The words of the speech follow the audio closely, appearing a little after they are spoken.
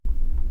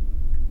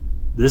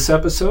This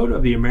episode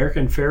of the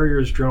American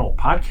Farriers Journal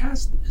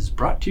podcast is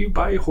brought to you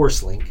by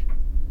HorseLinc.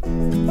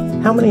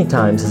 How many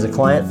times has a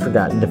client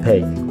forgotten to pay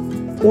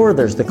you? Or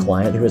there's the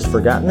client who has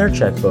forgotten their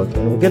checkbook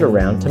and will get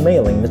around to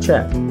mailing the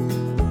check.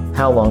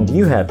 How long do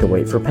you have to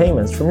wait for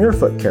payments from your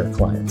foot care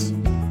clients?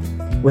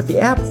 With the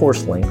app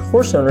HorseLinc,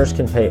 horse owners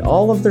can pay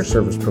all of their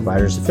service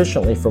providers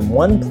efficiently from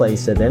one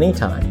place at any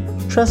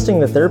time, trusting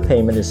that their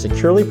payment is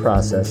securely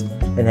processed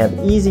and have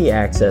easy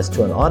access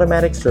to an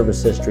automatic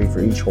service history for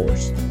each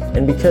horse.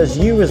 And because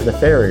you as the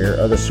farrier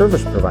are the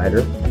service provider,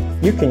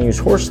 you can use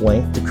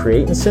HorseLinc to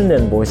create and send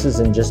invoices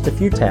in just a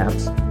few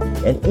taps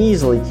and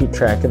easily keep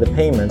track of the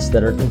payments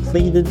that are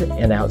completed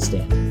and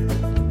outstanding.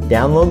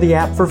 Download the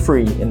app for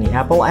free in the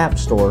Apple App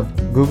Store,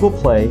 Google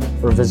Play,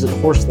 or visit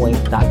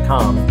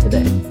horselinc.com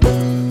today.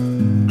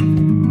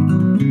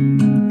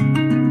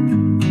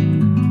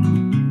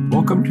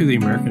 Welcome to the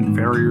American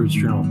Farriers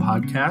Journal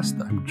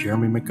podcast. I'm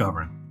Jeremy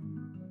McGovern.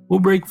 We'll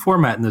break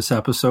format in this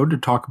episode to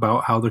talk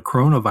about how the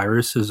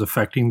coronavirus is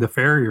affecting the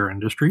farrier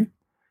industry.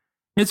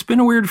 It's been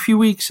a weird few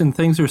weeks and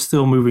things are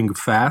still moving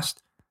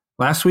fast.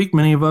 Last week,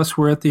 many of us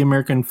were at the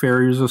American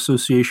Farriers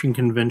Association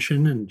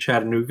convention in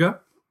Chattanooga.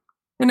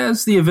 And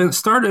as the event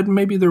started,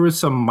 maybe there was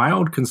some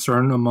mild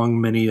concern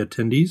among many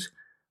attendees.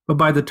 But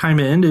by the time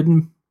it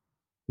ended,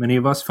 many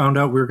of us found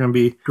out we were going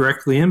to be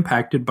directly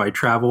impacted by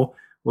travel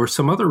or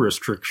some other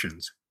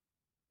restrictions.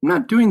 I'm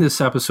not doing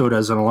this episode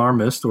as an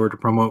alarmist or to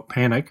promote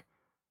panic.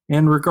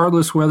 And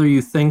regardless whether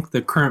you think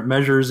the current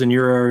measures in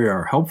your area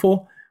are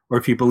helpful, or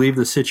if you believe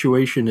the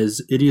situation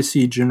is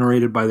idiocy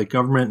generated by the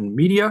government and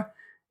media,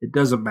 it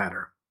doesn't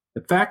matter.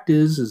 The fact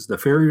is the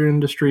farrier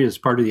industry is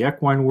part of the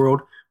equine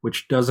world,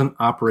 which doesn't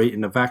operate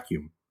in a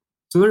vacuum.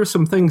 So there are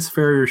some things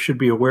farriers should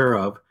be aware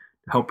of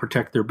to help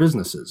protect their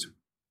businesses.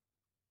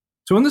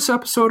 So in this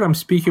episode, I'm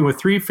speaking with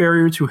three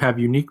farriers who have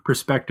unique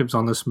perspectives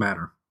on this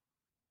matter.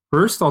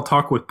 First, I'll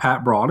talk with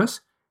Pat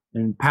Broadus.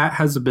 And Pat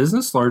has a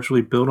business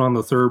largely built on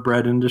the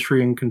thoroughbred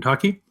industry in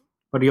Kentucky,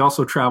 but he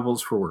also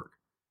travels for work.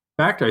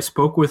 In fact, I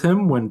spoke with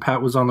him when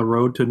Pat was on the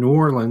road to New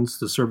Orleans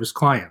to service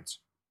clients.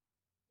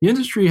 The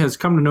industry has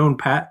come to know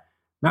Pat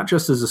not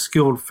just as a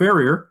skilled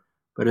farrier,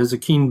 but as a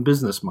keen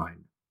business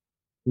mind.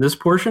 In this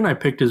portion, I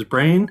picked his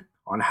brain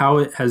on how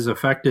it has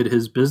affected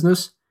his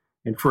business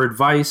and for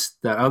advice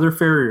that other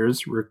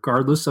farriers,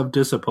 regardless of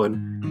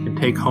discipline, can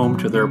take home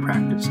to their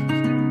practices.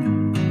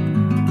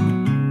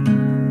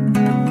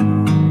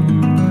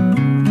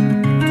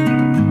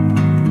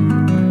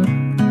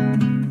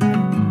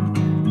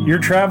 You're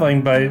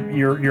traveling, but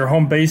your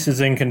home base is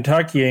in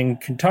Kentucky,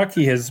 and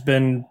Kentucky has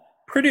been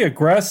pretty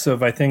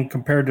aggressive, I think,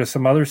 compared to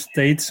some other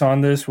states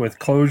on this with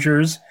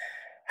closures.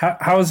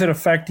 How is it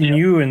affecting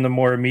you in the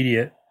more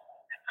immediate?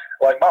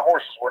 Like my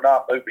horses were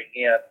not moving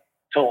in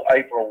till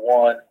April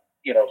 1,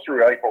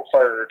 through April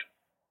 3rd.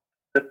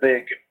 The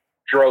big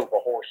drove of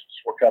horses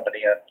were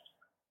coming in.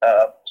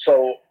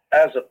 So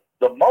as of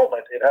the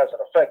moment, it hasn't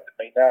affected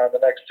me. Now in the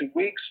next 2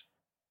 weeks,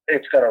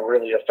 it's going to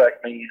really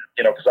affect me,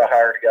 because I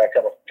hired a guy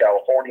coming from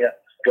California,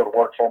 go to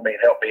work for me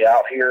and help me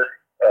out here.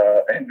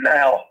 And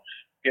now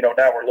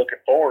we're looking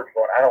forward and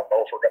going, I don't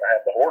know if we're going to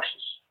have the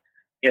horses,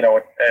 and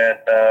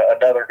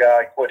another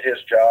guy quit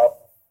his job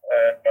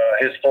and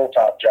his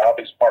full-time job.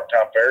 He's a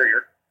part-time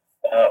farrier,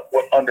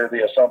 under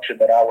the assumption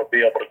that I would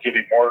be able to give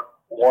him work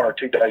 1 or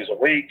 2 days a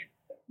week.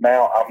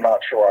 Now I'm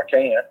not sure I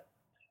can.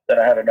 Then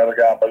I had another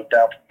guy move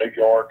down from New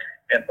York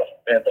in the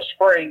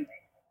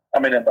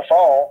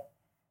fall,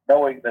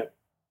 knowing that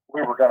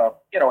we were going to,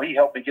 he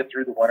helped me get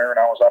through the winter and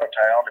I was out of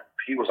town and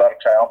he was out of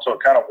town. So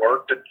it kind of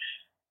worked.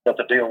 But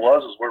the deal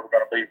was we were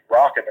going to be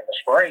rocking in the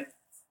spring.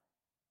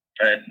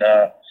 And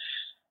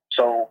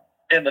so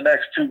in the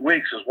next 2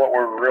 weeks is what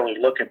we're really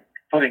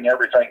putting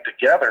everything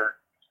together.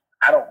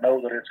 I don't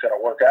know that it's going to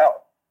work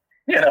out.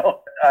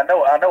 I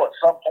know at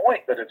some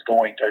point that it's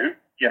going to,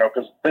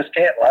 because this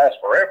can't last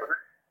forever.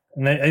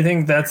 And I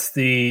think that's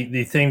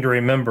the thing to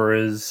remember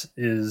is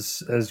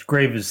as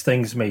grave as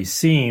things may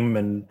seem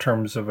in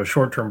terms of a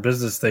short-term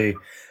business, they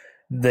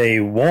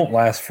won't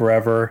last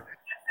forever.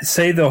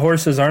 Say the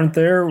horses aren't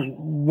there,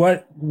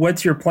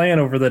 what's your plan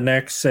over the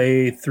next,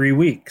 say, 3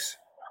 weeks?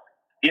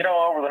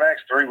 Over the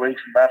next 3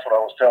 weeks, and that's what I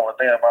was telling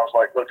them. I was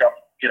like, look,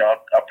 I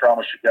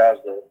promised you guys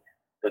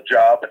the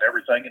job and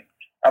everything, and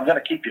I'm going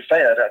to keep you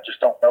fed. I just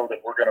don't know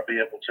that we're going to be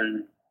able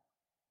to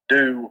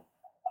do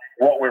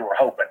what we were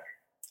hoping.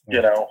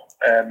 And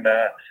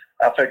I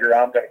figure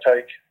I'm going to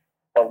take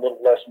a little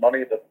less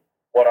money than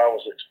what I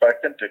was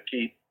expecting to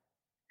keep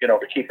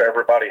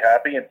everybody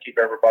happy and keep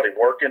everybody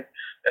working.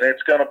 And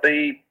it's going to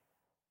be,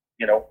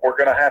 we're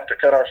going to have to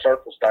cut our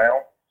circles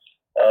down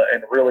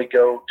and really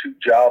go to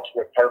jobs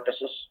with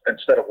purposes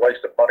instead of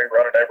wasting money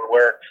running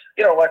everywhere,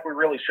 like we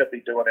really should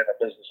be doing in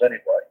a business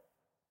anyway.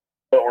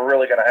 But we're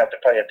really going to have to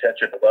pay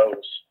attention to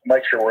those,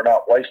 make sure we're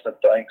not wasting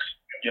things,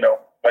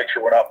 make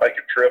sure we're not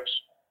making trips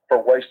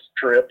for wasted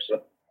trips.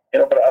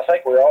 And, but I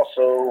think we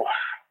also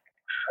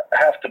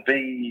have to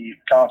be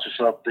conscious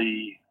of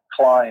the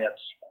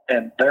clients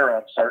and their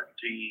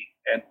uncertainty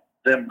and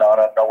them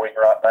not knowing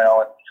right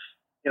now. And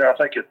I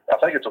think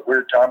it's a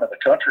weird time in the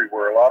country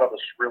where a lot of us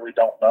really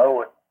don't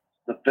know. And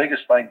the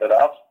biggest thing that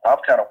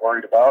I've kind of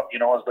worried about,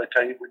 is they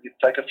tell you we can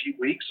take a few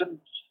weeks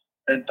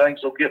and things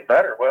will get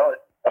better. Well,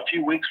 a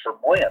few weeks from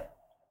when?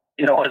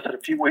 Is it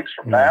a few weeks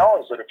from now?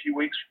 Is it a few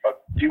weeks from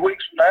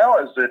now?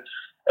 Is it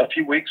a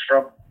few weeks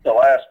from the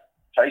last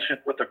patient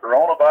with the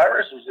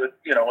coronavirus? Is it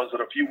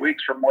a few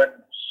weeks from when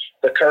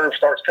the curve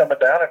starts coming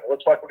down and it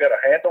looks like we got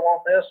a handle on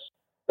this?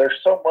 There's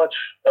so much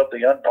of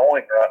the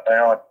unknowing right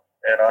now,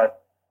 and I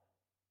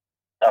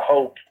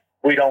hope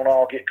we don't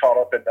all get caught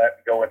up in that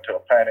and go into a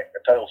panic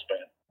and a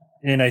tailspin.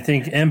 And I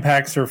think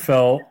impacts are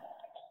felt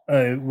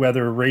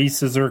whether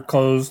races are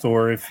closed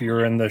or if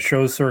you're in the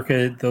show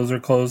circuit, those are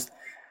closed.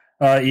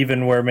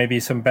 Even where maybe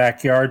some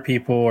backyard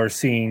people are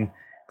seeing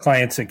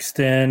clients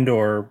extend,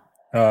 or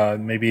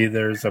maybe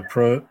there's a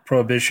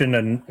prohibition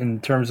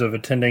in terms of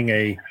attending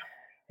a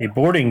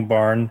boarding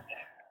barn.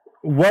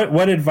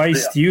 What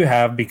advice do you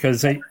have?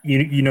 Because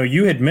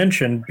you had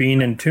mentioned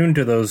being in tune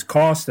to those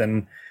costs,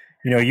 and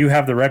you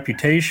have the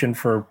reputation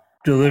for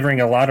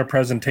delivering a lot of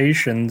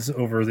presentations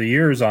over the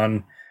years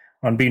on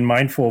being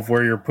mindful of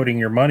where you're putting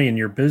your money in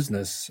your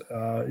business.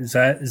 Is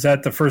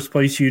that the first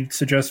place you'd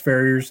suggest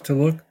farriers to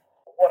look?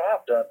 What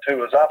I've done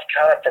too is I've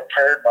kind of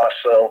prepared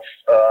myself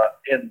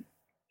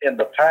in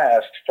the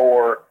past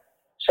for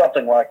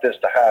something like this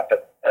to happen.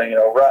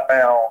 Right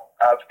now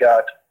I've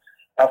got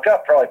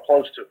probably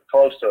close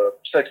to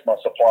 6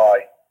 months supply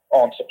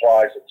on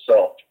supplies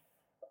itself,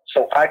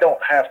 so I don't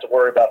have to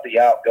worry about the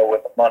outgo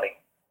and the money.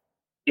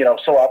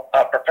 So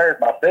I prepared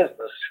my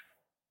business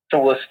to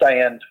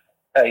withstand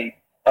a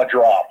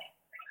drop.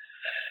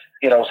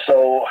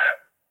 So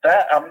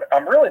that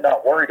I'm really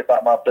not worried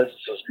about my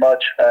business as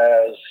much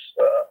as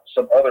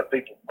some other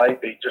people may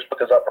be, just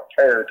because I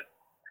prepared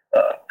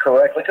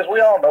correctly. Because we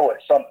all know at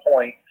some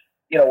point,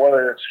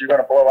 whether it's you're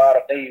going to blow out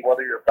a knee,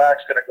 whether your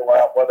back's going to go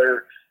out,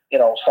 whether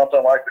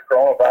something like the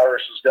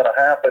coronavirus is going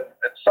to happen.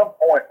 At some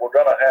point, we're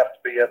going to have to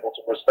be able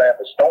to withstand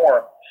the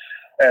storm,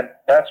 and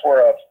that's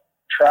where I've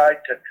tried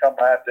to come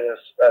at this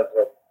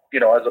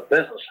as a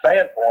business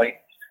standpoint.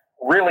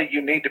 Really,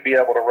 you need to be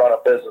able to run a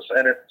business,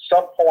 and at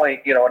some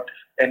point,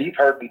 and you've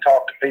heard me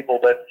talk to people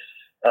that,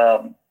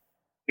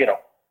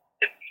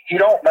 you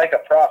don't make a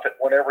profit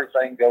when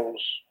everything goes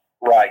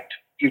right.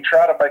 You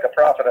try to make a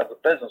profit as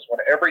a business when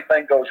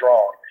everything goes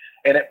wrong,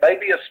 and it may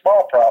be a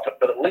small profit,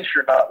 but at least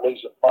you're not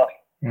losing money.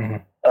 Mm-hmm.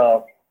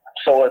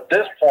 So at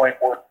this point,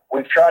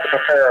 we've tried to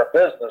prepare our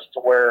business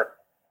to where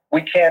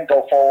we can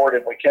go forward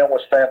and we can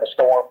withstand the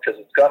storm, because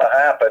it's going to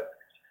happen.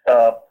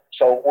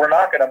 So we're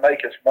not going to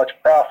make as much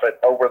profit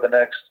over the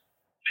next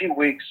few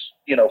weeks,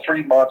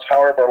 3 months,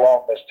 however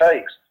long this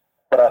takes.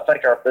 But I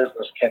think our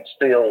business can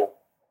still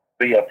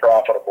be a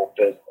profitable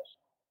business.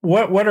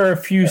 What are a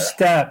few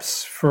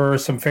steps for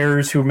some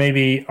farriers who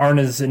maybe aren't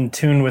as in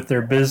tune with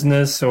their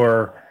business,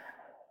 or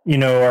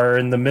are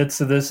in the midst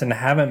of this and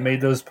haven't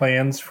made those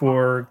plans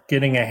for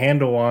getting a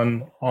handle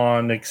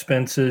on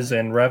expenses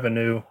and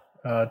revenue,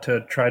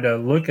 to try to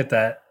look at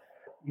that,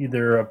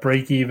 either a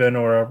break even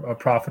or a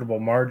profitable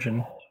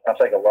margin? I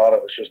think a lot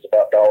of it's just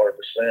about dollar to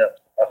cent.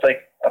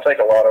 I think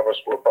a lot of us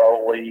will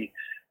probably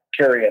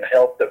carrying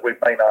help that we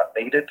may not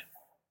need it.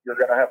 You're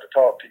going to have to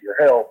talk to your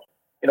help,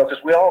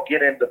 because we all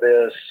get into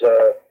this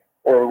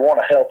where we want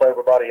to help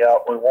everybody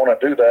out and we want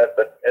to do that,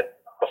 but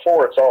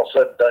before it's all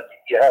said and done,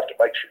 you have to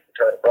make sure you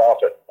turn a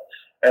profit.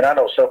 And I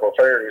know several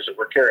farriers that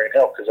were carrying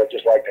help because they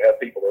just like to have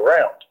people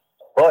around.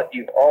 But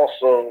you've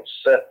also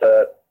set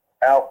that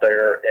out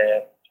there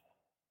and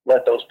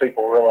let those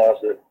people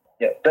realize that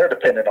they're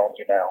dependent on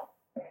you now.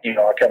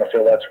 I kind of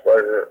feel that's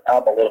where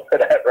I'm a little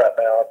bit at right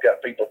now. I've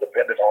got people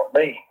dependent on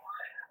me.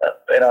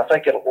 And I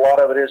think a lot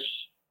of it is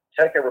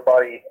take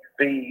everybody,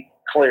 be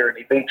clear, and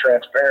you be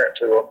transparent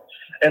to them.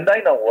 And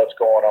they know what's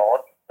going on,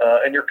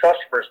 and your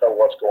customers know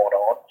what's going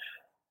on.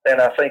 And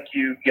I think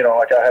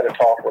like I had a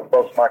talk with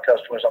both my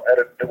customers. I'm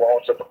headed to New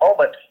Orleans at the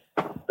moment,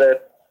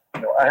 that,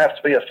 I have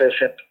to be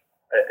efficient,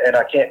 and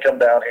I can't come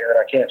down here and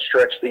I can't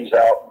stretch these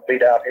out and be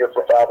down here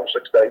for 5 or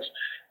 6 days,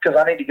 because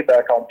I need to get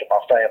back home to my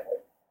family.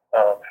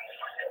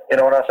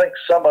 And I think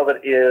some of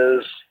it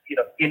is,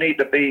 you need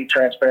to be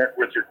transparent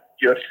with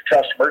your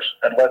customers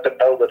and let them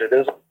know that it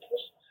is a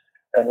business,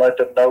 and let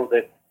them know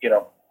that,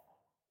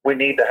 we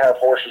need to have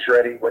horses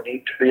ready. We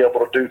need to be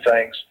able to do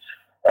things,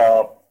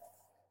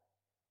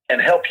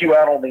 and help you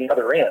out on the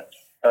other end,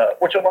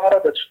 which a lot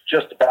of it's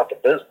just about the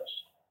business.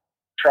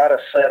 Try to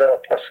set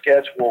up a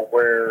schedule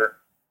where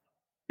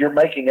you're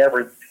making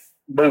every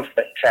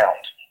movement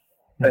count,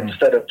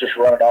 instead of just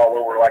running all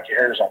over like your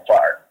hair's on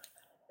fire.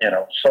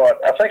 So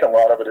I think a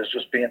lot of it is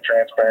just being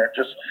transparent,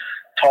 just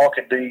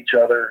talking to each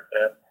other.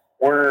 And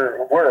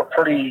we're a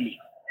pretty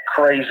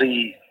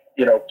crazy,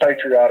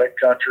 patriotic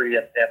country,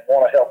 and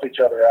want to help each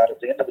other out.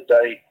 At the end of the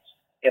day,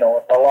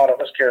 a lot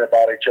of us care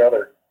about each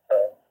other.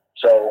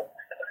 So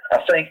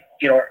I think,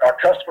 our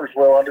customers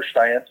will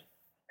understand.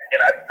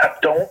 And I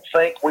don't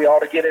think we ought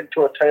to get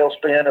into a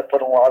tailspin and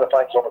put a lot of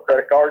things on a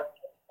credit card.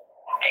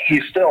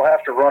 You still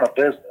have to run a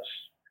business,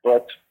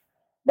 but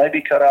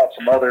maybe cut out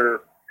some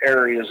other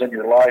areas in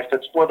your life.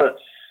 It's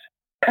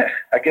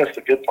I guess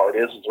the good part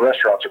is the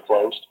restaurants are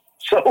closed.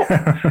 So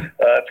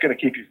it's going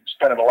to keep you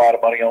spending a lot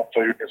of money on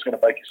food. It's going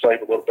to make you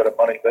save a little bit of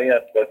money then.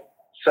 But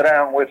sit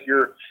down with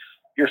your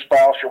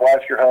spouse, your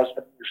wife, your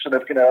husband, your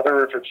significant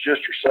other, if it's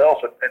just yourself,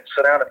 and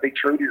sit down and be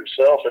true to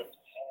yourself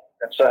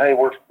and say, hey,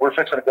 we're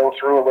fixing to go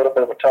through a little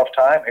bit of a tough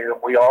time here.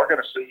 And we are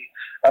going to see,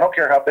 I don't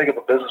care how big of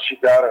a business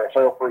you've got or a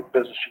fail-proof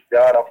business you've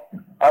got.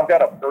 I've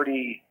got a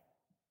pretty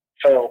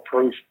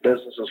fail-proof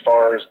business as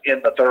far as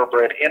in the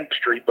thoroughbred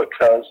industry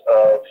because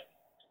of,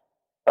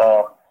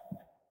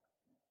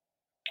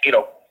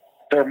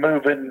 they're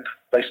moving.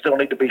 They still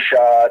need to be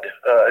shod.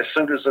 As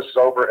soon as this is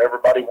over,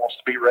 everybody wants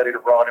to be ready to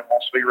run and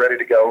wants to be ready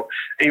to go.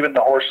 Even the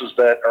horses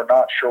that are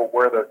not sure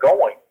where they're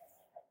going.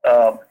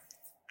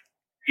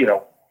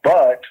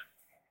 But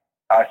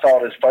I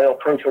thought as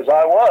fail-proof as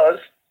I was,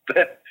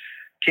 that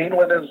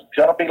Keeneland is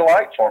going to be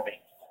light for me.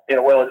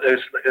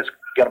 It's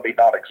going to be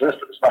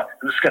non-existent.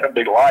 It's going to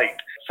be light.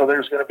 So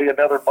there's going to be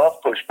another month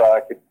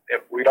pushback,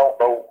 and we don't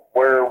know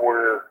where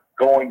we're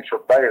going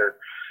from there.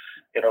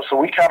 So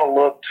we kind of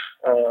looked,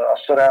 I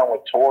sat down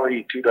with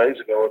Tori 2 days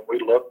ago, and we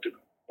looked, and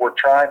we're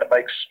trying to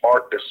make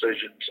smart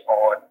decisions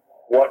on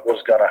what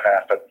was going to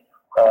happen.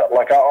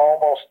 Like I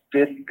almost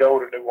didn't go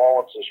to New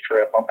Orleans this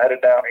trip. I'm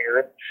headed down here,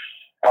 and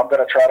I'm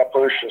going to try to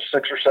push a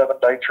 6 or 7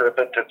 day trip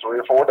into 3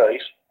 or 4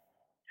 days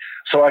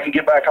so I can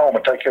get back home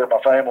and take care of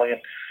my family.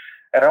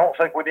 And I don't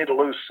think we need to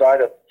lose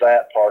sight of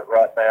that part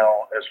right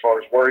now as far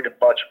as worrying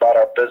much about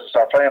our business.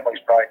 Our families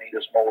probably need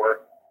us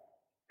more.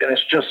 And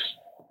it's just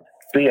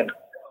being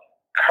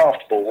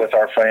comfortable with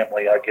our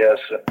family, I guess.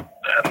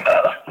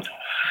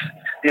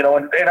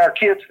 And our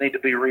kids need to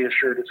be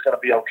reassured it's going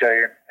to be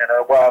okay. And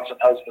our wives and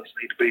husbands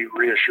need to be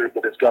reassured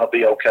that it's going to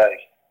be okay.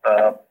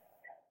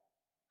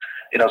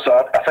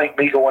 So I think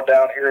me going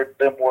down here and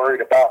them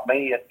worried about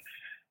me and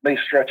me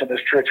stretching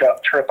this trip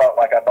out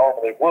like I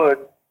normally would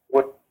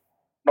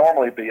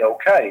normally be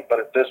okay. But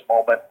at this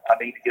moment, I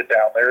need to get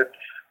down there.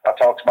 I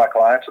talk to my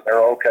clients, and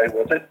they're okay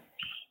with it.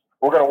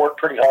 We're going to work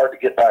pretty hard to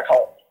get back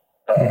home.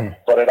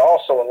 But it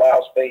also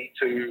allows me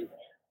to,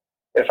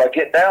 if I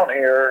get down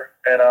here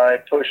and I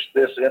push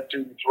this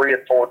into 3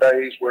 and 4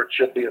 days where it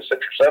should be a 6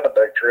 or 7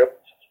 day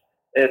trip,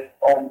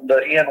 on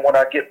the end when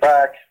I get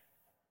back,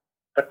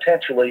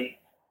 potentially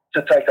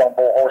to take on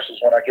more horses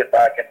when I get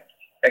back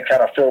and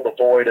kind of fill the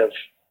void of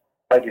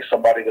maybe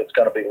somebody that's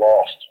going to be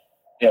lost.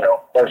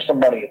 There's some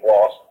money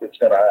lost that's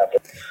going to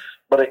happen.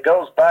 But it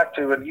goes back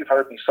to, and you've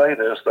heard me say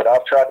this, that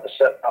I've tried to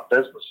set my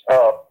business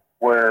up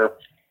where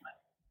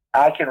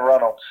I can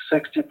run on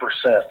 60%.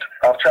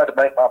 I've tried to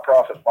make my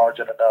profit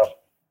margin enough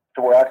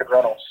to where I could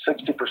run on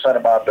 60%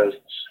 of my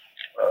business.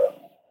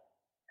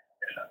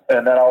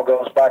 And then all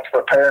goes back to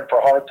preparing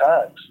for hard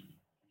times.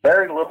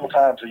 Very little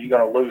times are you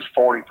going to lose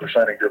 40%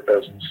 of your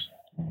business.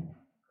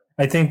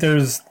 I think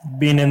there's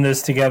being in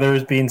this together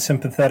is being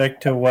sympathetic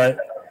to what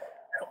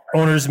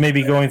owners may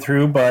be going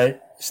through,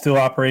 but still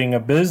operating a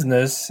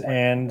business,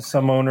 and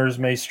some owners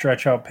may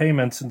stretch out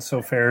payments, and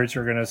so farriers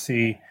are going to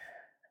see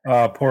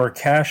poor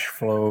cash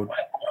flow.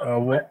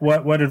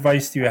 What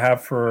advice do you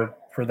have for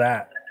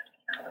that?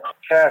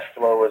 Cash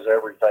flow is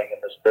everything in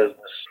this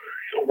business.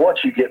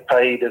 Once you get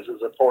paid is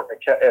as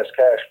important as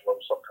cash flow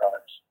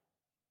sometimes.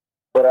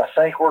 But I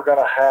think we're going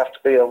to have to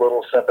be a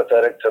little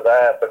sympathetic to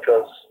that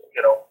because,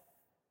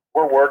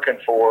 we're working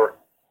for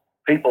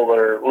people that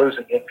are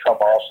losing income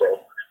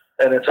also,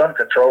 and it's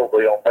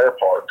uncontrollably on their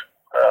part.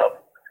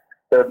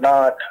 They're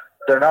not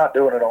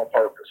doing it on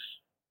purpose.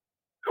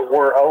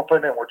 We're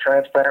open and we're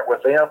transparent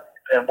with them,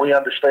 and we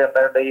understand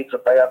their needs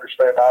and they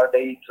understand our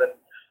needs.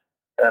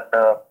 And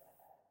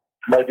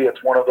maybe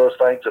it's one of those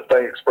things that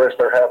they express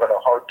they're having a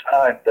hard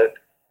time that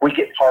we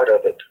get part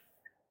of it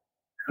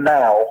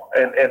now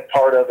and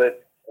part of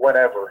it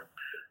whenever.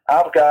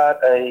 I've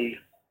got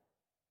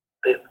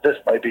this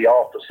may be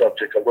off the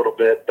subject a little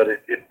bit, but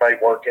it may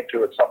work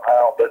into it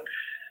somehow. But,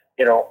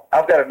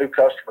 I've got a new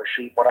customer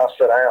sheet when I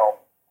sit down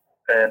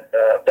and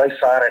they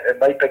sign it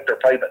and they pick their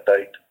payment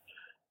date.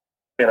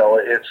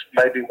 It's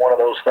maybe one of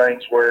those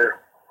things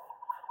where,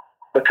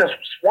 because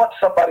once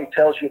somebody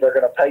tells you they're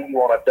going to pay you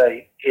on a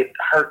date, it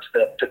hurts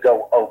them to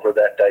go over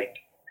that date.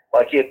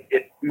 Like it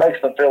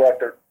makes them feel like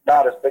they're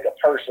not as big a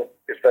person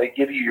if they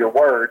give you your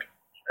word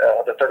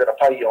that they're going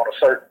to pay you on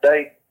a certain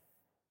date.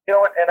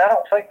 And I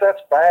don't think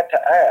that's bad to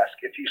ask.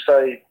 If you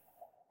say,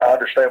 I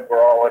understand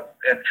we're all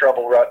in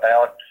trouble right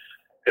now, and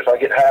if I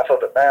get half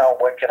of it now,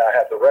 when can I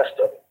have the rest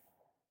of it?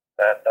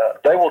 And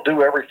they will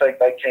do everything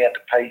they can to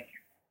pay you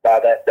by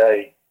that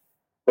day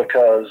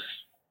because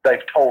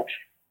they've told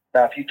you.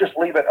 Now, if you just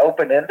leave it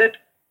open-ended,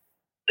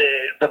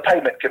 the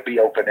payment could be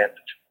open-ended.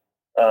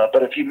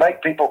 But if you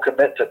make people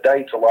commit to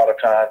dates a lot of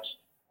times,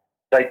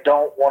 they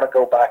don't want to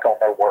go back on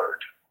their word.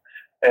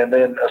 And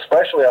then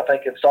especially I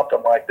think in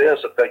something like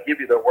this, if they give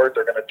you their word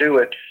they're going to do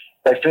it,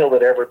 they feel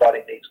that everybody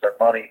needs their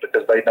money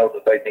because they know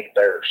that they need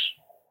theirs.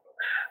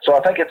 So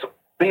I think it's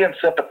being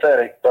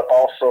sympathetic, but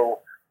also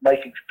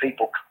making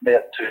people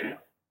commit to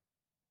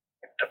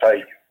pay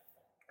you.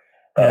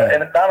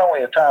 And not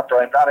only a time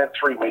frame, not in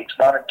 3 weeks,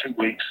 not in 2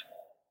 weeks.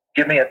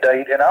 Give me a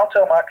date, and I'll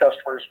tell my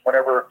customers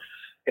whenever,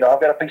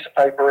 I've got a piece of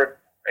paper,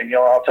 and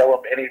I'll tell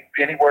them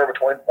anywhere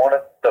between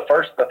the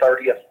 1st and the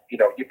 30th,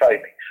 you pay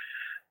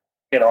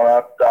me.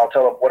 I'll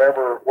tell them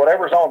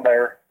whatever's on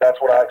there, that's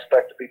what I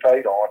expect to be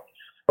paid on.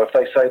 But if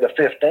they say the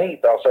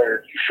 15th, I'll say,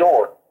 are you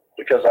sure?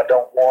 Because I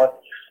don't want,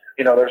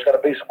 there's going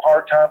to be some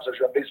hard times, there's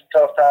going to be some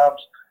tough times,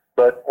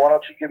 but why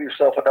don't you give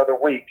yourself another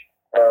week?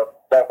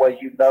 That way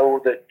you know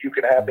that you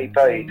can have me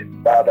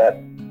paid by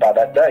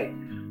that day.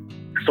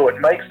 So it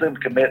makes them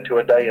commit to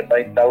a day, and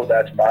they know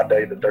that's my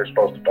day that they're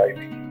supposed to pay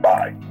me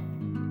by.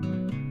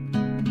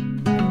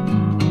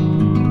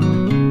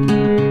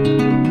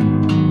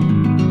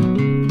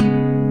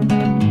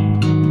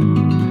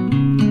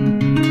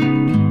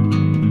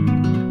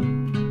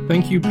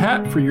 Thank you,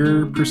 Pat, for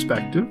your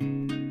perspective.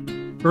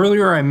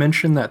 Earlier, I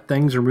mentioned that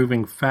things are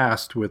moving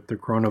fast with the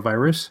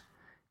coronavirus.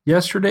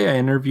 Yesterday, I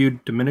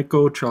interviewed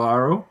Dominico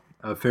Cellaro,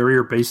 a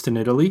farrier based in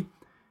Italy.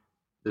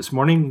 This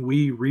morning,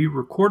 we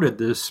re-recorded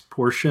this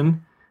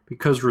portion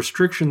because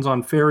restrictions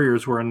on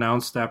farriers were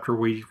announced after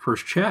we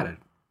first chatted.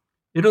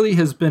 Italy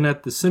has been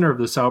at the center of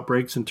this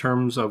outbreak in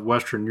terms of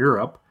Western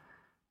Europe.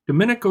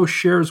 Dominico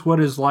shares what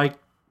it's like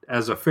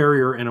as a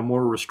farrier in a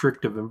more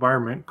restrictive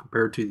environment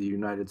compared to the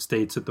United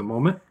States at the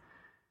moment.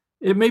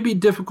 It may be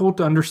difficult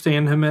to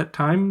understand him at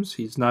times.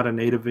 He's not a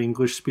native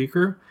English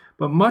speaker,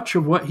 but much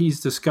of what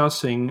he's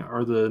discussing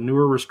are the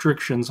newer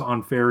restrictions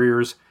on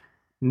farriers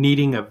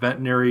needing a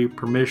veterinary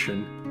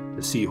permission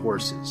to see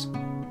horses.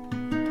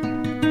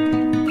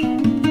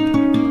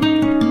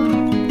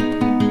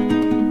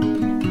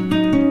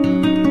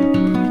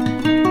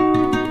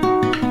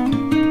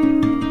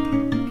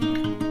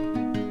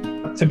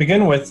 To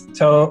begin with,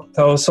 tell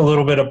us a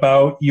little bit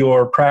about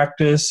your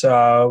practice,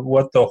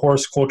 what the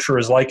horse culture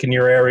is like in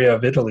your area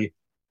of Italy.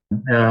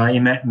 Where I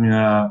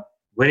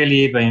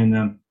live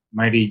in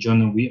my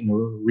region,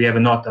 we have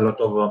not a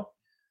lot of,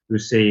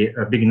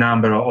 a big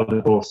number of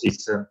the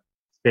horses,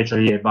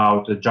 especially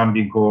about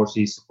jumping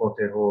horses,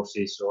 quarter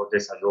horses, or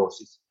dressage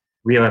horses.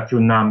 We have a few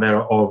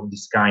number of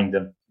this kind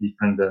of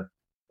different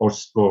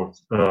horse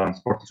sports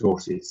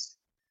horses.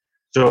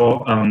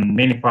 So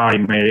many farms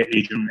in my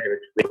region are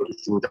able to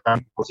shoot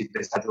horses,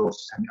 dressage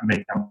horses,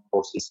 American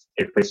horses,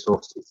 and race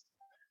horses.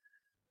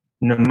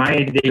 In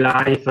my daily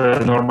life,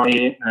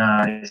 normally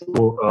I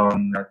show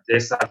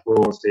dressage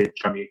horse,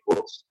 jumping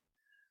horse,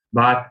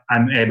 but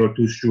I'm able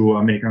to show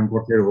American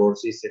quarter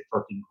horses and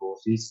trotting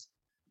horses.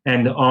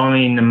 And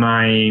only in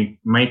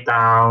my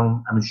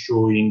town, I'm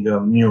showing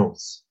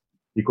mules,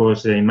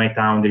 because in my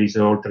town there is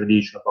a whole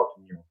tradition about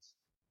mules.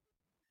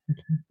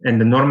 And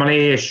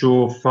normally I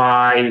show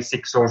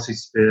 5-6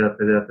 horses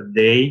per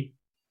day,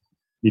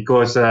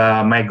 because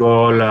my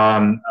goal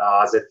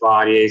as a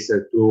farrier is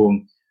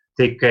to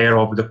take care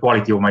of the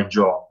quality of my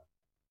job,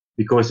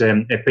 because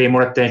I pay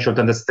more attention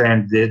to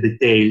understand the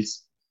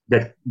details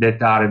that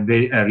are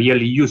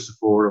really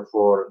useful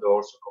for the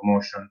horse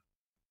commotion.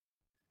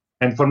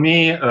 And for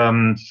me,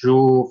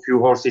 few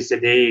horses a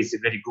day is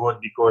very good,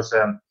 because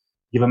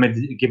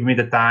give me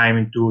the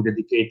time to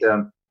dedicate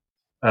to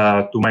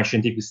my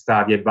scientific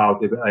study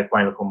about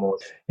equine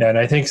locomotion. Yeah, and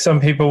I think some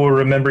people will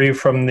remember you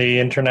from the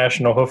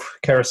International Hoof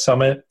Care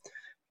Summit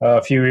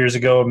a few years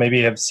ago,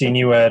 maybe have seen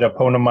you at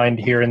Opponemind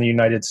here in the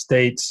United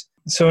States.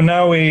 So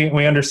now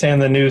we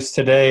understand the news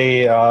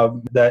today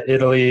that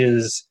Italy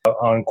is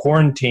on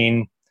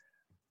quarantine.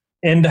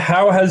 And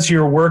how has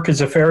your work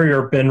as a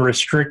farrier been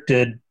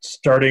restricted,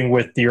 starting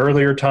with the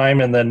earlier time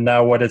and then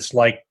now what it's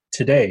like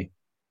today?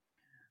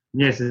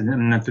 Yes,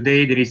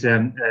 today there is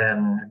a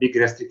big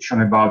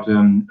restriction about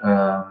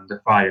the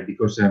farrier,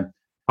 because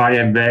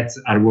farrier vets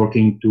are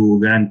working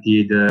to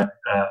guarantee the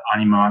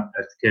animal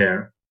health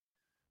care.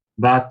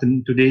 But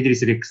today there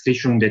is a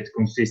restriction that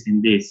consists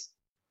in this: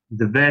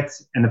 the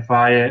vets and the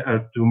farrier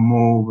are to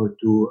move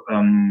to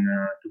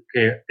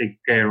take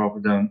care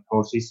of the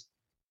horses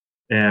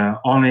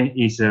only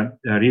is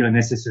really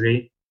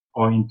necessary,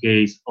 or in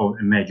case of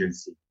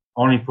emergency.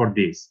 Only for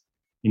this.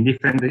 In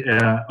different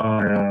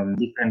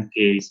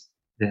case,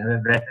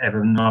 the vet have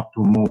not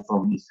to move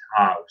from his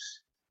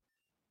house.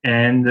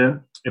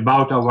 And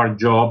about our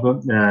job,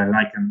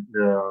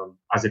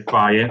 as a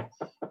farrier,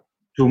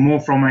 to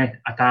move from a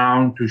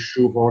town to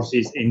shoe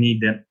horses, I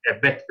need a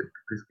vet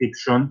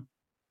prescription.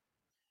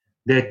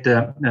 That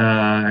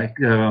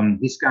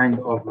this kind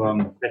of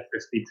vet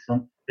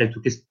prescription, that to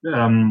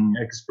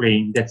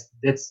explain that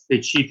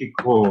specific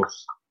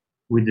horse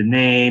with the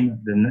name,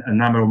 the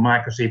number of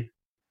microchip,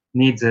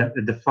 needs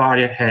the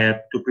farrier help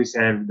to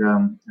preserve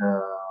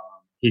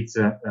its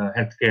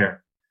health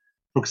care.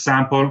 For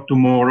example,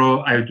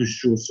 tomorrow I have to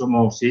shoot some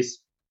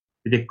horses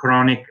with a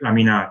chronic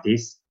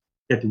laminitis,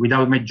 that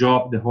without my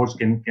job the horse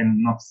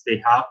cannot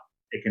stay up,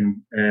 they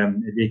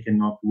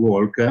cannot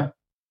walk.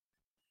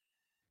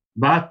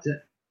 But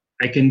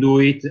I can do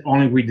it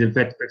only with the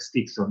vet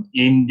prescription.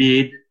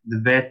 Indeed, the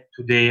vet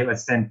today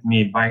sent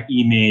me by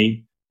email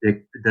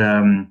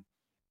the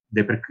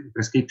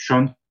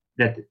prescription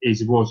that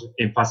it was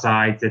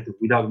emphasized that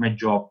without my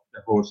job,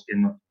 the horse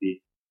cannot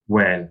be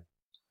well.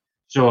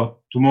 So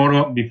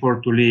tomorrow,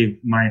 before to leave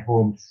my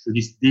home to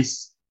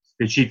this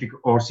specific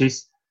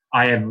horses,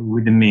 I have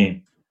with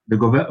me the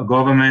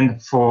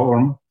government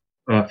form,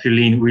 fill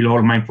in with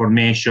all my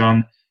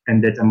information,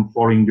 and that I'm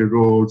following the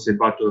rules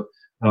about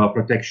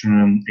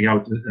protection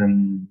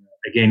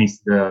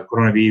against the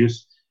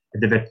coronavirus,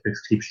 and the vet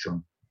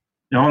prescription.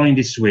 Only in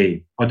this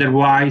way.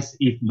 Otherwise,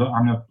 if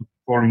I'm not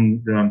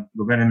following the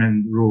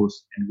government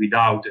rules and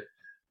without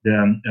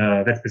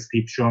the vet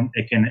prescription,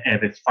 I can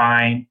have a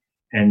fine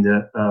and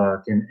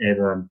can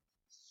have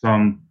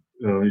some,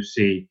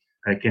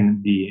 I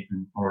can be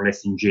more or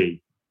less in jail.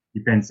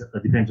 Depends of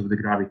the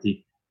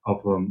gravity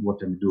of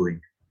what I'm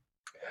doing.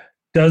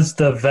 Does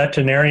the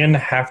veterinarian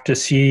have to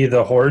see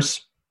the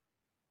horse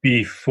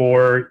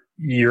before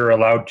you're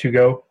allowed to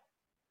go?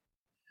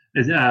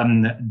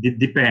 It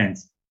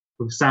depends.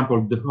 For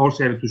example, the horse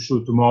I have to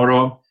shoot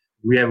tomorrow.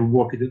 We have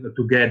worked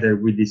together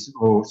with this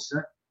horse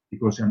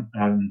because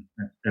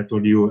I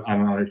told you I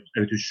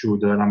have to shoot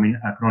the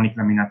chronic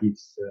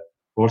laminitis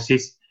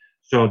horses.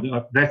 So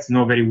the vets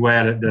know very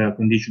well the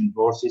condition of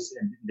horses,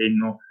 and they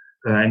know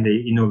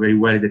very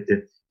well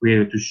that we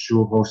have to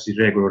shoot horses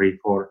regularly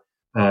for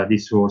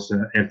this horse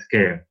health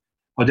care.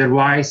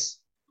 Otherwise,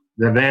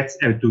 the vets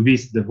have to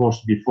visit the horse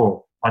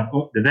before, but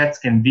the vets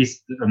can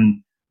visit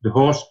the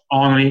horse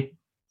only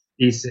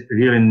is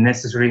really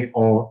necessary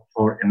or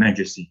for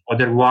emergency.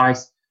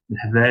 Otherwise, the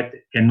vet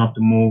cannot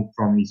move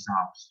from his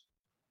house.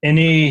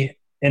 Any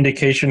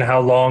indication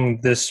how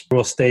long this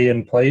will stay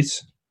in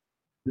place?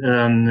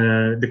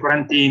 The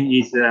quarantine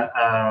is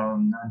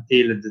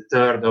until the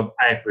 3rd of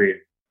April.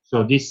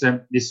 So this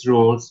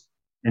rules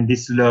and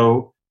this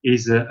law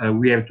is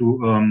we have to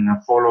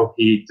follow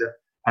it to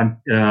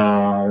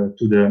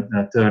the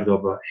 3rd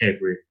of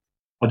April.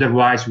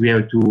 Otherwise, we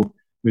have to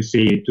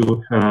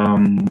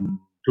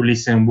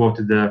listen what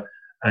the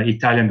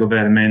Italian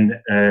government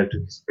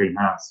to explain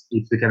us.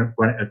 If the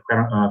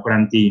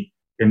quarantine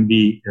can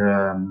be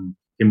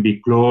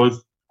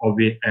closed, or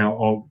the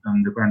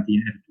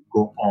quarantine has to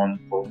go on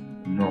for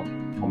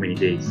how many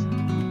days.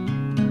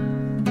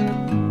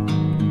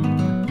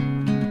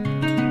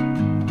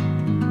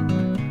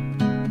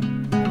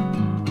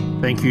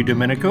 Thank you,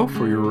 Domenico,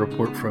 for your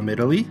report from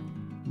Italy.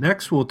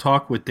 Next, we'll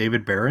talk with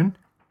David Barron.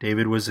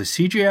 David was a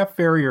CJF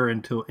farrier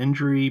until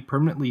injury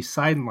permanently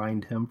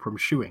sidelined him from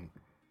shoeing.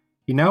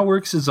 He now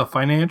works as a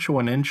financial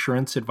and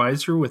insurance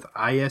advisor with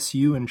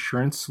ISU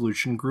Insurance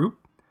Solution Group.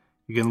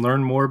 You can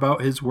learn more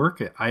about his work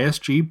at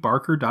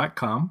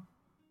isgbarker.com.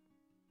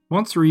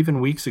 Months or even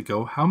weeks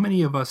ago, how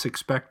many of us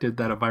expected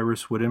that a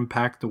virus would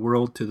impact the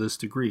world to this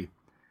degree?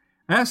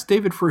 I asked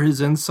David for his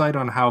insight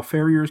on how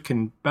farriers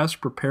can best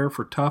prepare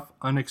for tough,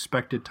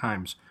 unexpected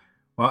times.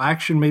 While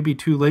action may be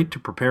too late to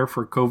prepare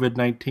for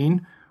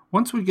COVID-19,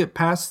 once we get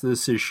past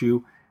this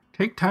issue,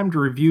 take time to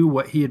review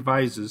what he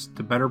advises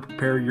to better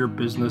prepare your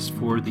business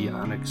for the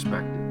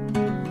unexpected.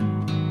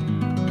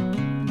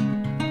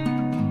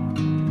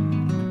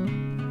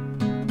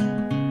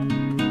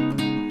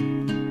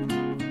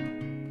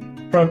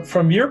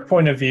 From your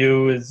point of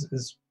view,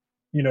 is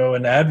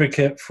an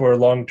advocate for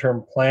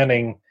long-term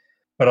planning,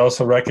 but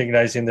also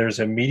recognizing there's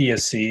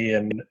immediacy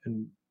and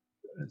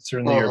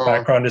certainly your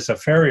background as a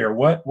farrier,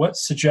 what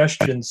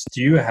suggestions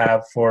do you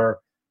have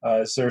for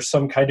is there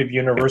some kind of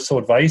universal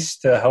advice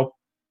to help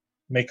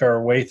make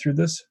our way through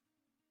this?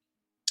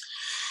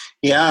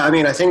 Yeah, I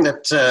mean, I think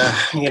that,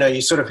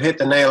 you sort of hit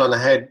the nail on the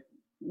head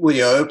with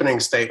your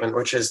opening statement,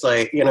 which is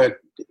like, in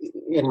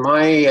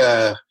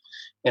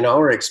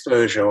our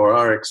exposure or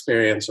our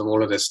experience of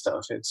all of this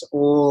stuff, it's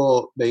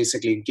all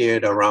basically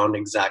geared around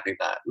exactly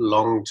that,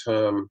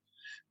 long-term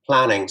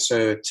planning.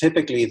 So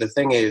typically the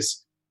thing is,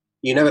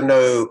 you never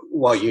know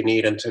what you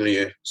need until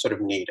you sort of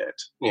need it.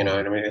 You know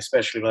what I mean?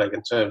 Especially like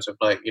in terms of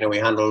like, we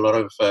handle a lot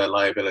of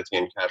liability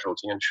and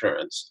casualty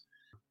insurance.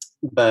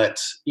 But,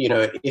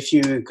 if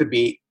you could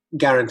be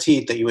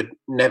guaranteed that you would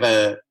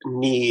never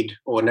need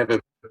or never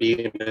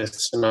be in a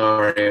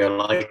scenario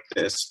like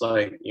this,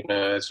 like,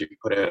 as you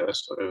put it, a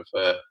sort of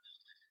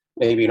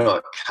maybe not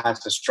a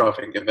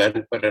catastrophic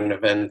event, but an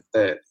event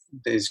that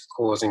is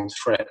causing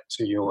threat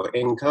to your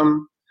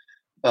income,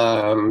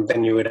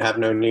 then you would have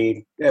no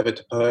need ever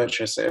to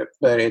purchase it.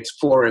 But it's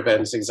for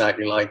events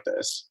exactly like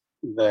this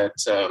that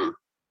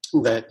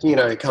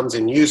it comes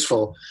in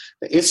useful.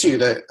 The issue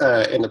that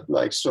in the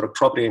like sort of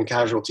property and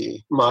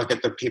casualty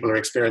market that people are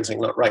experiencing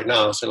not right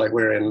now. So like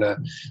we're in the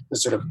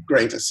sort of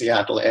greater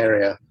Seattle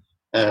area,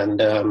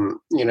 and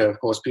of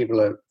course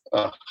people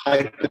are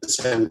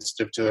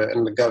hypersensitive to it,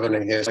 and the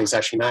governor here has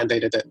actually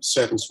mandated that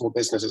certain small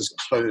businesses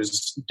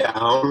close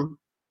down.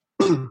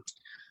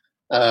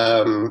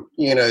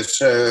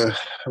 So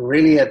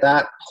really at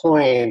that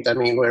point, I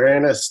mean, we're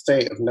in a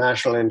state of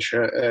national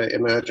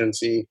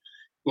emergency.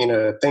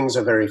 Things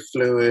are very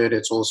fluid.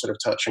 It's all sort of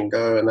touch and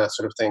go and that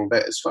sort of thing.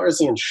 But as far as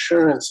the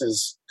insurance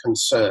is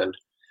concerned,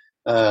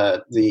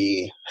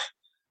 the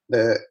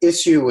The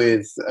issue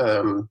with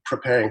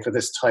preparing for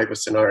this type of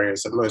scenario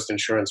is that most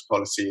insurance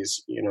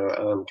policies,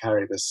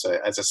 carry this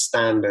as a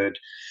standard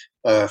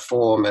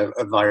form of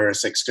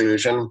virus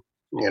exclusion.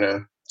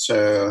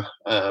 So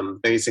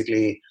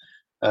basically,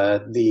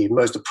 the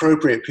most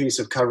appropriate piece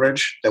of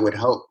coverage that would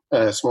help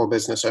small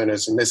business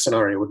owners in this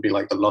scenario would be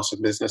like the loss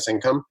of business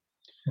income,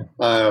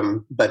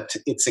 but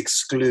it's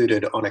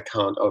excluded on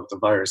account of the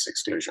virus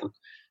exclusion.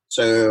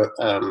 So,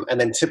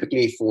 and then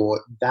typically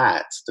for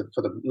that,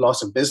 for the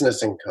loss of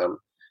business income,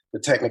 the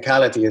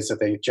technicality is that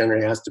there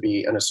generally has to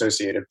be an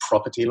associated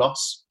property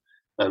loss.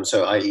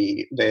 So,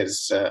 i.e.,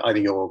 there's either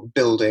your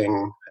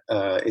building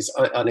is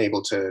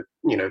unable to,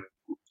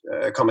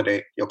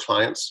 accommodate your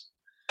clients.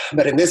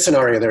 But in this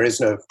scenario, there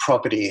is no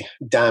property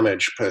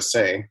damage per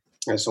se.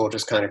 This all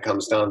just kind of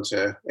comes down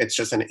to, it's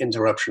just an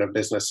interruption of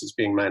business is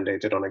being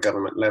mandated on a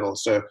government level.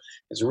 So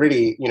it's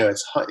really,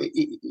 it's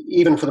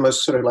even for the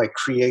most sort of like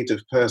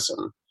creative person,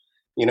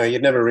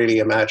 you'd never really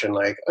imagine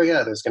like, oh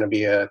yeah, there's going to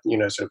be a,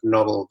 sort of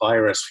novel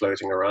virus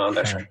floating around.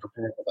 I should be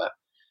prepared for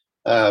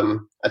that.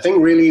 I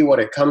think really what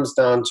it comes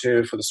down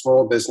to for the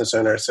small business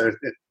owner, so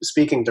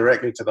speaking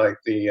directly to like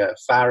the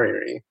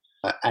farrier,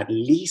 at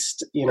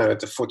least,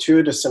 the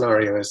fortuitous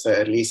scenario is that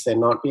at least they're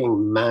not being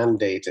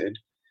mandated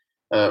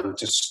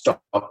to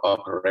stop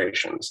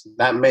operations.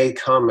 That may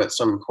come at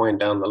some point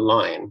down the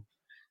line.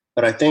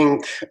 But I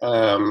think,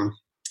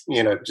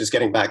 just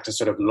getting back to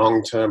sort of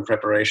long-term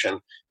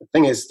preparation, the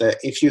thing is that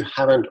if you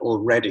haven't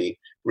already,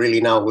 really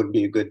now would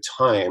be a good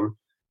time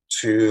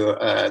to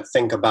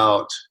think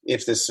about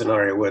if this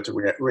scenario were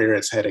to rear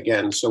its head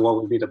again. So what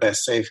would be the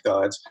best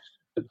safeguards?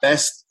 The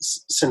best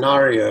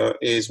scenario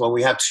is, well,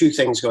 we have two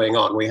things going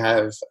on. We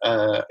have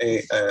a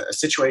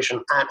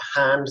situation at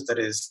hand that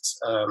is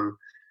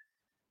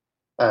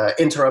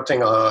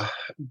interrupting our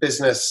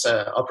business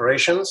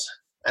operations.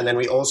 And then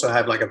we also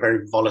have like a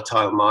very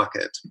volatile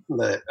market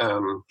that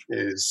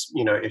is,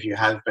 if you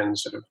have been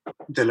sort of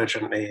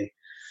diligently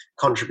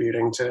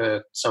contributing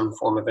to some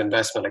form of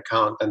investment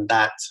account, then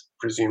that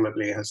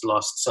presumably has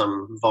lost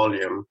some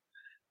volume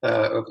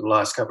over the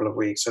last couple of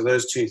weeks. So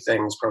those two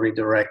things probably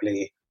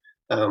directly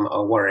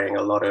are worrying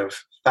a lot of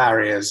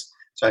farriers.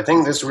 So I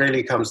think this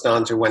really comes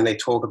down to when they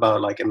talk about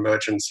like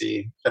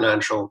emergency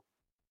financial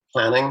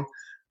planning,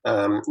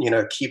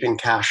 keeping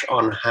cash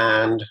on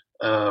hand.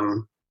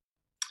 And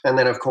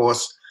then, of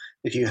course,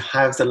 if you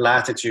have the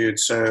latitude,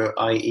 so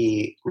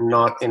i.e.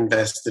 not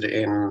invested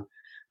in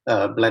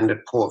blended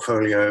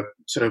portfolio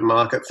sort of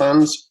market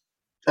funds,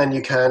 and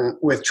you can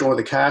withdraw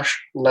the cash,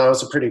 now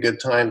is a pretty good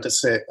time to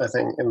sit, I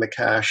think, in the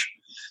cash.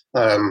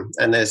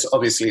 And there's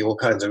obviously all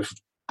kinds of,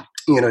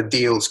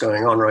 deals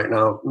going on right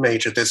now,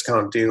 major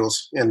discount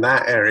deals in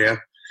that area.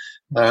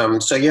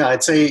 So yeah,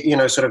 I'd say,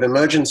 sort of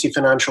emergency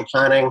financial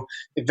planning,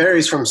 it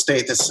varies from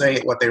state to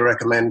state what they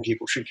recommend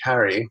people should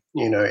carry,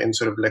 in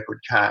sort of liquid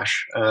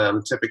cash,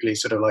 typically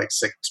sort of like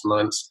 6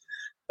 months.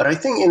 But I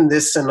think in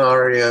this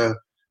scenario,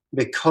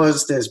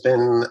 because there's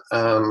been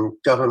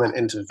government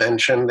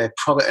intervention,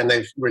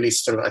 they've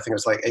released sort of, I think it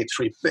was like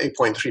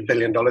 $8.3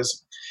 billion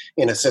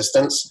in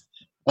assistance.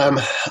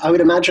 I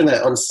would imagine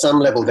that on some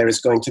level there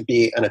is going to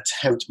be an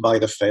attempt by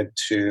the Fed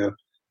to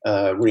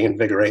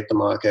reinvigorate the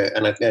market,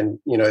 and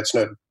it's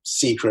no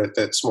secret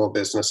that small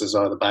businesses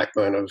are the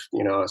backbone of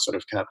a sort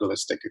of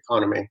capitalistic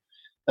economy.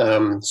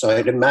 So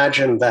I'd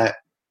imagine that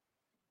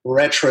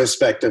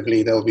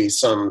retrospectively there'll be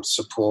some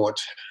support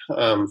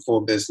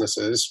for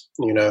businesses.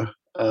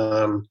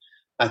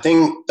 I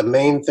think the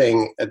main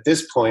thing at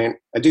this point,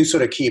 I do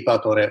sort of keep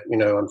up on it,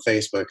 on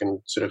Facebook and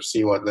sort of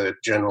see what the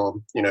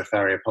general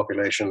farrier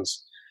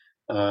population's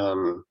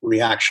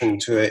reaction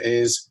to it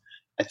is.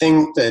 I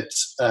think that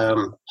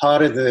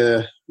part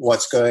of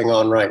what's going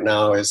on right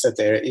now is that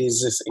there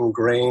is this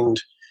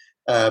ingrained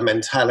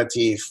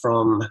mentality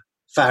from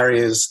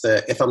farriers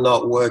that if I'm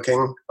not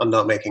working, I'm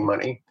not making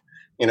money.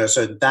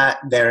 So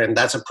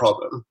that's a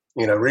problem.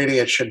 Really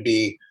it should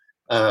be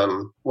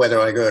whether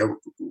I go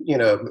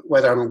to,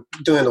 whether I'm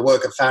doing the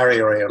work of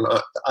Farriery or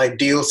not. The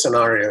ideal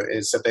scenario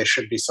is that there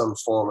should be some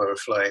form of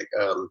like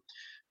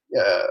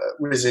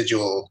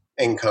residual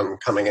income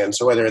coming in.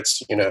 So whether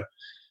it's,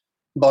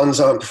 bonds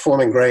aren't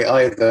performing great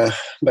either,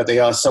 but they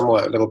are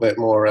somewhat a little bit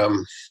more,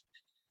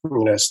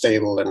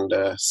 stable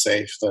and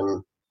safe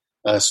than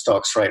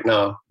stocks right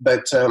now.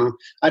 But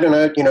I don't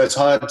know, it's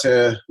hard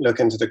to look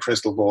into the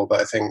crystal ball,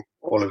 but I think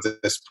all of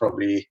this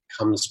probably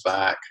comes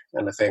back.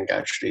 And I think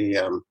actually,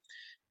 on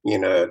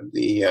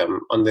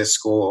this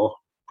score,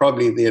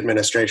 probably the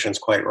administration's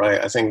quite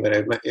right. I think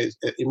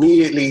that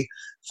immediately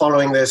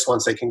following this,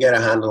 once they can get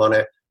a handle on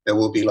it, there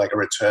will be like a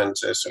return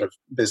to sort of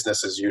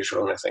business as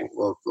usual. And I think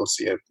we'll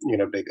see a,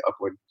 big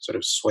upward sort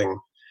of swing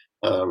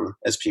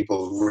as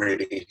people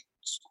really,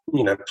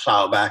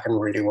 plow back and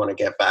really want to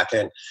get back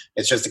in.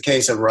 It's just a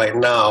case of right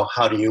now,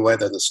 how do you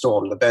weather the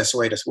storm? The best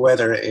way to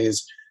weather it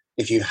is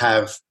if you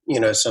have,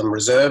 some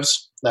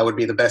reserves, that would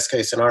be the best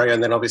case scenario.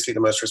 And then obviously the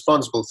most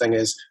responsible thing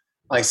is,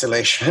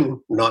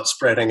 isolation, not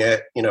spreading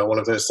it, all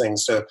of those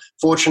things. So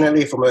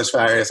fortunately for most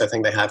farriers, I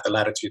think they have the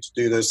latitude to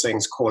do those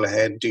things. Call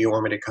ahead. Do you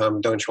want me to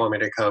come? Don't you want me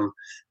to come?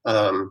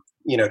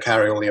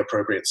 Carry all the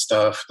appropriate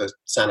stuff, the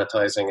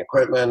sanitizing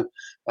equipment,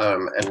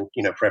 and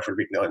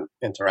preferably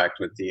interact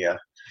with the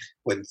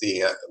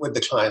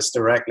clients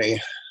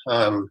directly.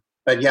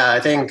 But yeah, I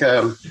think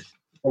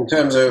in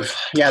terms of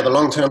the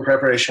long-term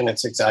preparation,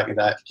 it's exactly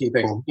that: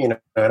 keeping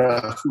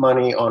enough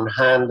money on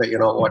hand that you're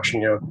not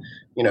watching your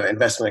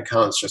investment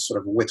accounts just sort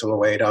of whittle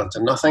away down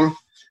to nothing.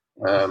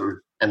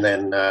 And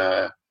then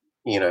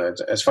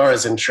as far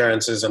as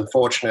insurances,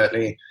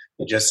 unfortunately,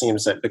 it just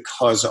seems that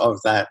because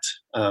of that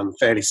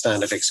fairly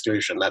standard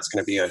exclusion, that's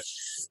going to be a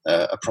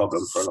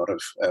problem for a lot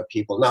of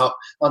people. Now,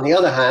 on the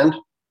other hand,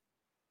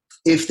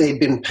 if they'd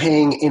been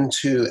paying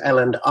into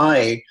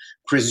L&I,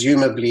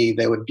 presumably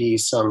there would be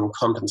some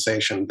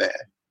compensation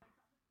there.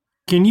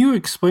 Can you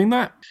explain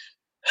that?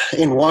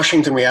 In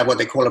Washington, we have what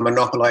they call a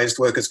monopolized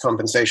workers'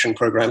 compensation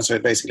program. So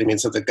it basically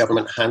means that the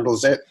government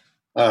handles it.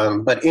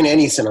 But in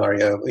any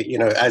scenario,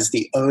 as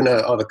the owner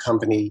of a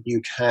company,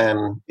 you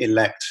can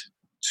elect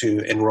to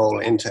enroll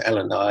into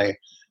L&I.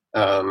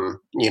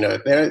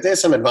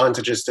 There's some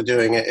advantages to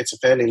doing it. It's a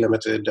fairly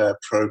limited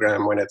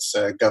program when it's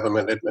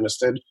government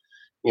administered,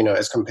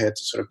 as compared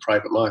to sort of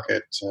private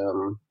market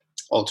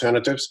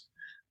alternatives.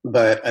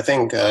 But I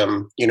think,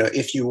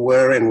 if you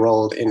were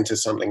enrolled into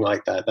something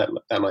like that,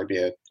 that might be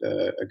a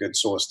good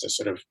source to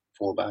sort of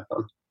fall back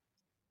on.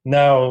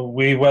 Now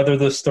we weather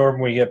the storm,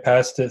 we get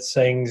past it,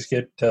 things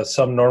get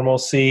some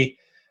normalcy.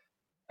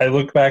 I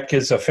look back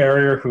as a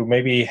farrier who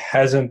maybe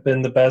hasn't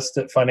been the best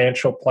at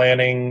financial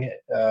planning.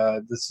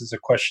 This is a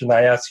question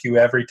I ask you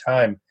every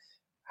time.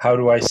 How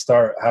do I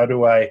start?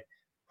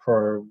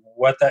 For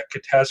what that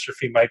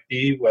catastrophe might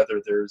be,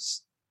 whether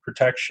there's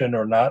protection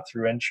or not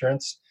through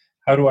insurance,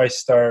 how do I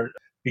start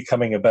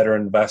becoming a better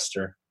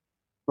investor?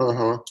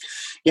 Mm-hmm.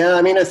 Yeah,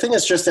 I mean, I think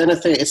it's just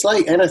anything. It's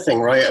like anything,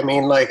 right? I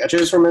mean, like, I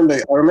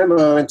remember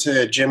I went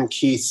to Jim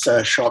Keith's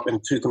shop in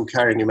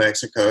Tucumcari, New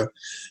Mexico,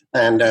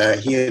 and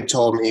he had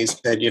told me, he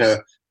said,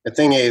 the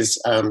thing is,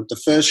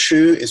 the first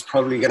shoe is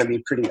probably going to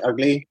be pretty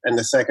ugly, and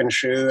the second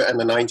shoe and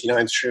the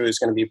 99th shoe is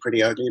going to be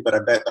pretty ugly, but I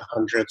bet the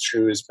 100th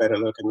shoe is better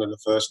looking than the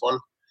first one.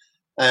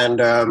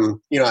 And,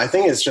 I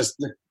think it's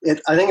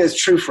I think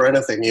it's true for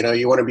anything.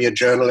 You want to be a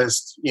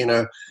journalist,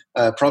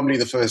 probably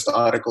the first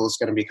article is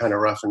going to be kind of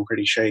rough and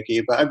pretty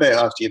shaky, but I bet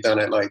after you've done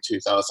it like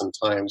 2,000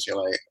 times,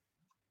 you're like,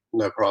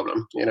 no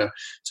problem,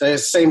 So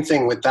it's the same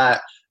thing with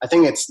that. I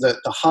think it's the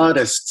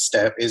hardest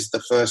step is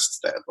the first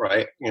step,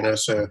 right?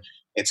 So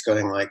it's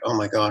going like, oh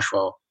my gosh,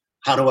 well,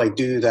 how do I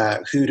do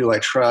that? Who do I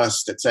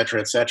trust, et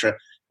cetera, et cetera.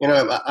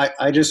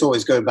 I just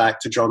always go back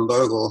to John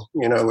Bogle,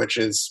 which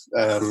is,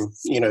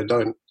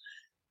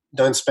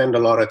 don't spend a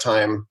lot of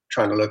time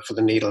trying to look for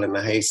the needle in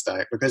the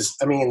haystack, because,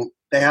 I mean,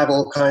 they have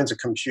all kinds of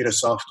computer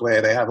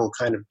software. They have all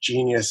kind of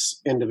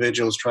genius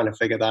individuals trying to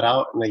figure that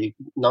out, and they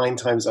 9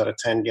 times out of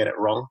 10 get it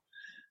wrong.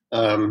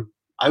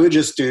 I would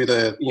just do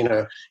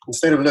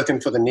instead of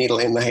looking for the needle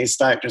in the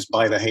haystack, just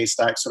buy the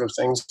haystack sort of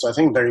thing. So I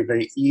think very,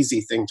 very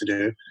easy thing to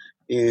do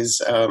is,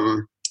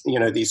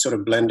 these sort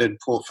of blended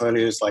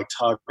portfolios like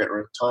target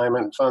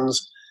retirement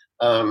funds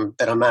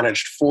that are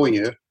managed for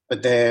you,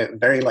 but they're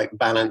very like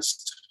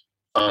balanced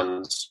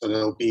funds. So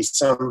there'll be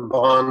some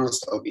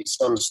bonds, there'll be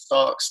some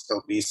stocks,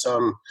 there'll be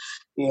some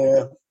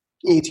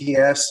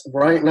ETFs.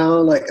 Right now,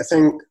 like I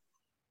think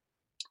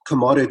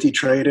commodity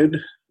traded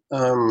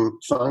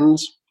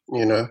funds,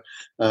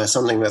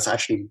 something that's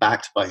actually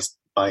backed by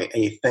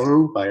a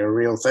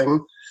real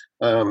thing,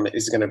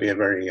 is going to be a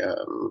very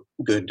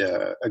good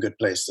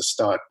place to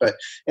start. But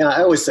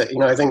I always say,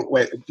 I think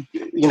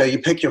you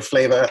pick your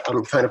flavor.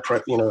 I'm kind of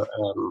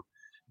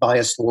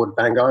biased toward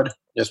Vanguard,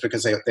 just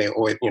because they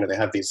always, they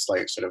have these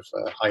like sort of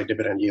high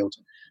dividend yield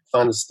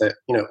funds that,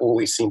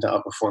 always seem to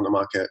outperform the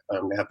market.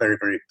 They have very,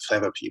 very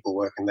clever people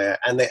working there,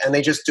 and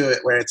they just do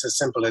it where it's as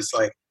simple as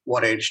like,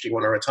 what age do you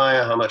want to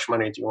retire? How much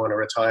money do you want to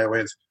retire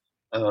with?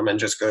 And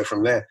just go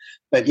from there.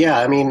 But yeah,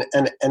 I mean,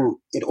 and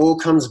it all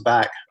comes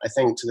back, I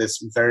think, to this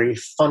very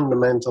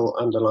fundamental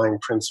underlying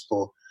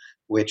principle,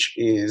 which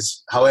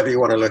is, however you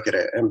want to look at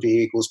it, MV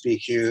equals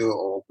PQ,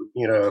 or,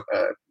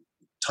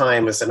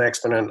 time is an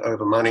exponent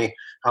over money.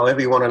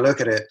 However you want to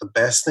look at it, the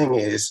best thing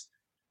is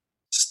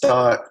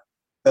start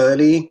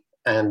early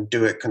and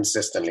do it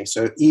consistently.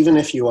 So even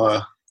if you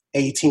are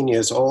 18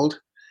 years old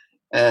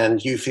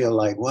and you feel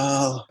like,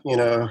 well,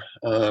 I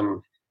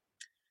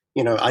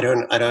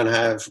don't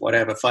have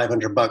whatever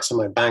 $500 in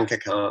my bank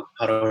account.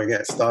 How do I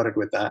get started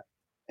with that?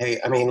 Hey,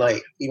 I mean,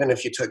 like, even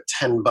if you took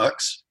 $10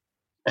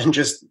 and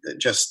just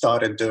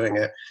started doing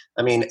it,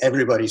 I mean,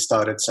 everybody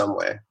started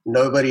somewhere.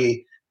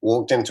 Nobody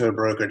walked into a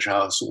brokerage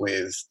house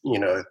with,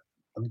 $1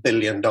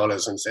 billion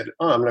and said,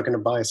 oh, I'm looking to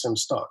buy some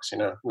stocks,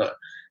 No,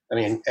 I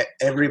mean,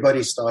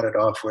 everybody started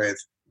off with,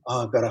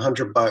 oh, I've got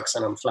 $100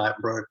 and I'm flat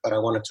broke, but I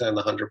want to turn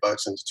the $100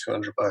 into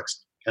 $200.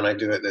 Can I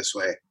do it this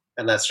way?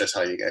 And that's just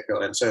how you get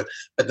going. So,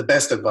 but the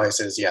best advice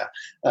is,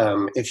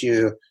 if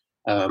you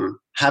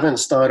haven't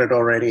started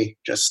already,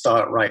 just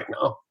start right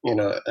now,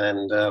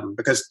 and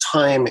because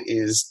time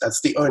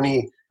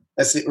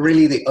that's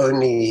really the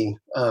only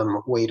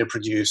way to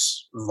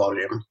produce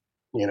volume,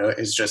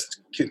 is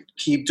just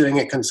keep doing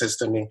it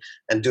consistently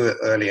and do it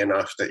early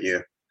enough that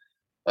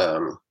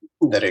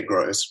that it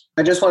grows.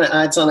 I just want to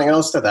add something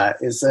else to that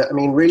is that,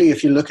 really,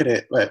 if you look at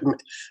it,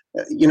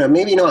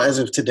 maybe not as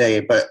of today,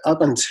 but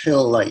up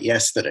until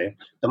yesterday,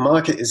 the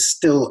market is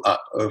still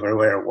up over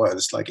where it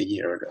was a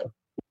year ago.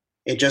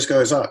 It just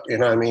goes up,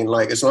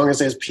 as long as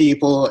there's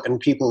people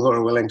who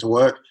are willing to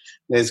work,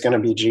 there's going to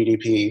be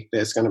GDP,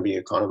 there's going to be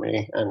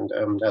economy.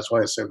 And that's why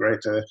it's so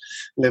great to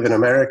live in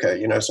America,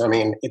 So,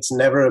 it's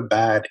never a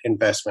bad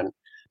investment.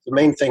 The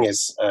main thing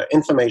is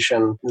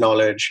information,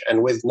 knowledge,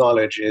 and with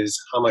knowledge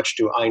is how much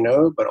do I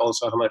know, but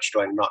also how much do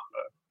I not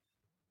know.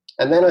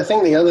 And then I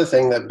think the other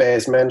thing that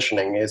bears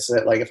mentioning is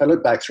that, if I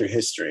look back through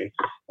history,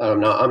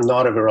 now I'm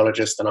not a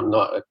virologist and I'm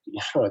not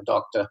a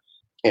doctor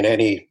in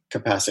any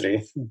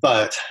capacity,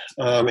 but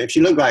if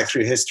you look back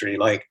through history,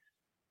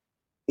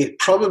 it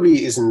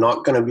probably is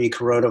not going to be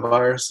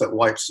coronavirus that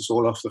wipes us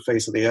all off the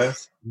face of the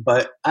earth.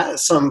 But at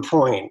some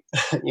point,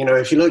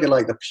 if you look at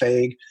the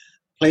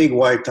plague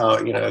wiped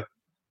out,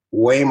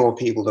 way more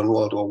people than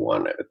World War I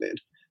ever did.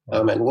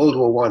 And World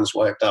War I's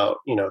wiped out,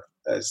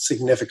 a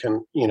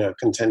significant,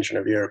 contingent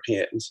of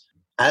Europeans.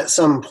 At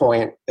some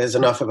point, there's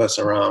enough of us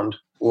around,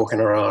 walking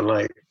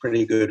around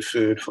pretty good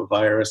food for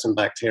virus and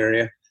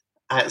bacteria.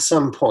 At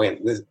some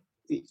point,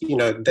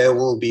 there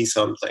will be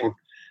something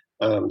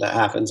that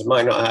happens. It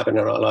might not happen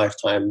in our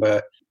lifetime,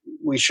 but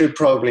we should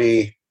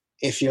probably,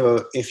 if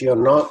you're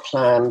not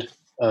planned,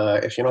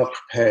 if you're not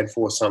prepared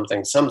for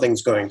something,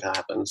 something's going to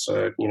happen.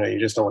 So, you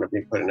just don't want to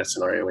be put in a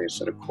scenario where you're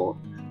sort of caught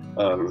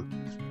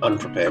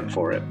unprepared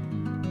for it.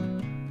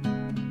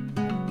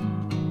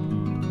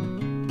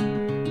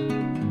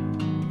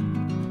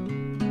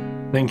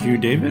 Thank you,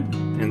 David,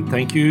 and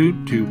thank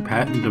you to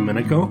Pat and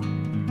Dominico.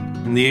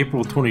 In the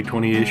April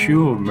 2020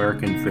 issue of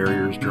American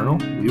Farriers Journal,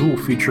 we will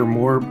feature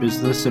more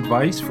business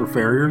advice for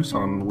farriers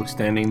on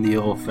withstanding the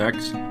ill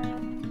effects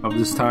of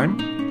this time.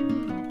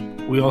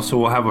 We also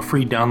will have a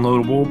free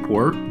downloadable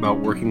report about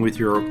working with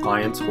your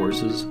clients'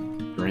 horses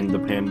during the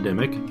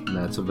pandemic, and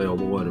that's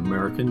available at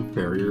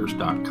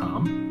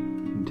AmericanFarriers.com.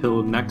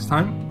 Until next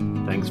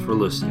time, thanks for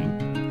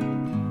listening.